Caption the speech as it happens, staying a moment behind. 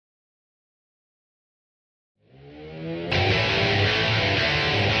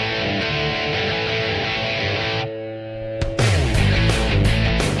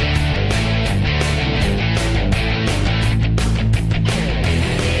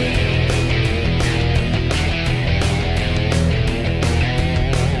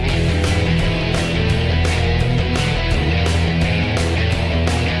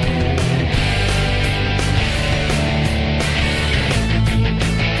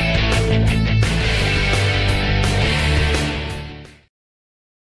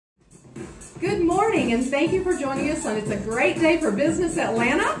morning, and thank you for joining us on It's a Great Day for Business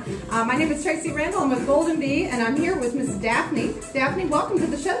Atlanta. My name is Tracee Randall. I'm with Bolden, and I'm here with Miss Daphne. Daphne, welcome to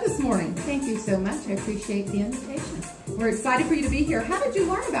the show this morning. Thank you so much. I appreciate the invitation. We're excited for you to be here. How did you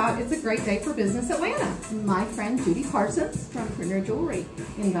learn about It's a Great Day for Business Atlanta? My friend Judy Parsons from Friedman Jewelry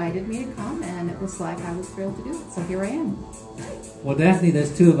invited me to come, and it was like I was thrilled to do it. So here I am. Well, Daphne,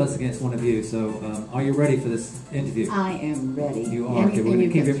 there's two of us against one of you, so are you ready for this interview? I am ready. You are. Okay, we're going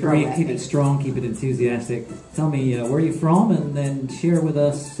to keep it brief, keep it strong, keep it enthusiastic. Tell me where you're from, and then share with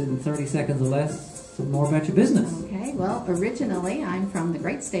us in 30 seconds or less some more about your business. Okay, well, originally I'm from the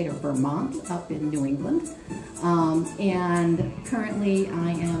great state of Vermont, up in New England, and currently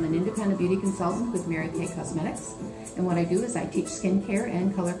I am an independent beauty consultant with Mary Kay Cosmetics, and what I do is I teach skincare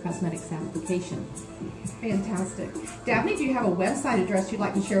and color cosmetics application. Fantastic. Daphne, do you have a website address you'd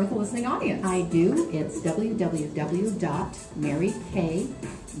like to share with the listening audience? I do. It's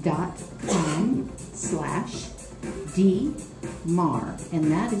www.marykay.com/DMAR,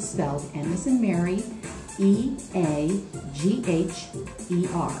 and that is spelled M as in Mary, E-A-G-H-E-R.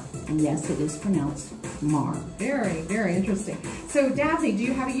 And yes, it is pronounced Mar. Very, very interesting. So, Daphne, do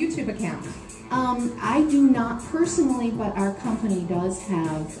you have a YouTube account? I do not personally, but our company does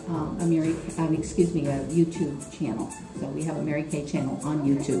have a YouTube channel. So we have a Mary Kay channel on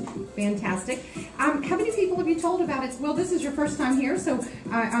YouTube. Fantastic. How many people have you told about it? Well, this is your first time here, so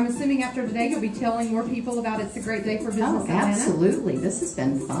I'm assuming after today you'll be telling more people about It's a Great Day for Business Atlanta. Absolutely. This has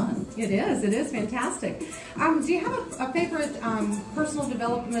been fun. It is. It is fantastic. Do you have a favorite personal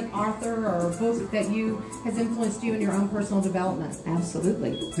development author or book that has influenced you in your own personal development?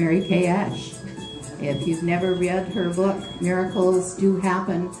 Absolutely. Mary Kay Ash. If you've never read her book, Miracles Do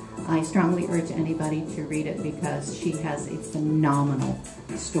Happen, I strongly urge anybody to read it because she has a phenomenal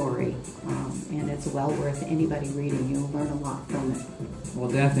story, and it's well worth anybody reading. You'll learn a lot from it.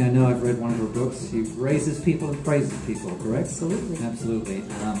 Well, Daphne, I know I've read one of her books. She raises people and praises people, correct? Absolutely. Absolutely.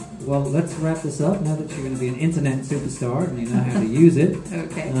 Well, let's wrap this up now that you're going to be an internet superstar and you know how to use it.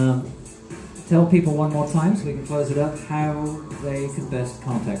 Okay. Tell people one more time so we can close it up how they can best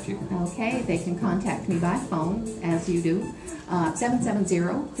contact you. Okay, they can contact me by phone, as you do,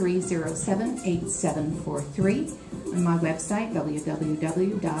 770-307-8743. On my website,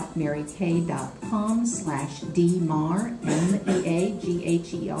 www.marykay.com/DMAR,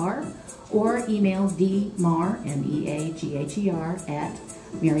 M-E-A-G-H-E-R, or email dmar, M-E-A-G-H-E-R,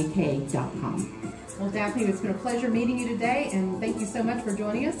 @marykay.com. Well, Daphne, it's been a pleasure meeting you today, and thank you so much for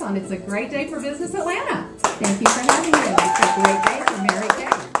joining us on It's a Great Day for Business Atlanta. Thank you for having me. It's a great day for Mary Kay.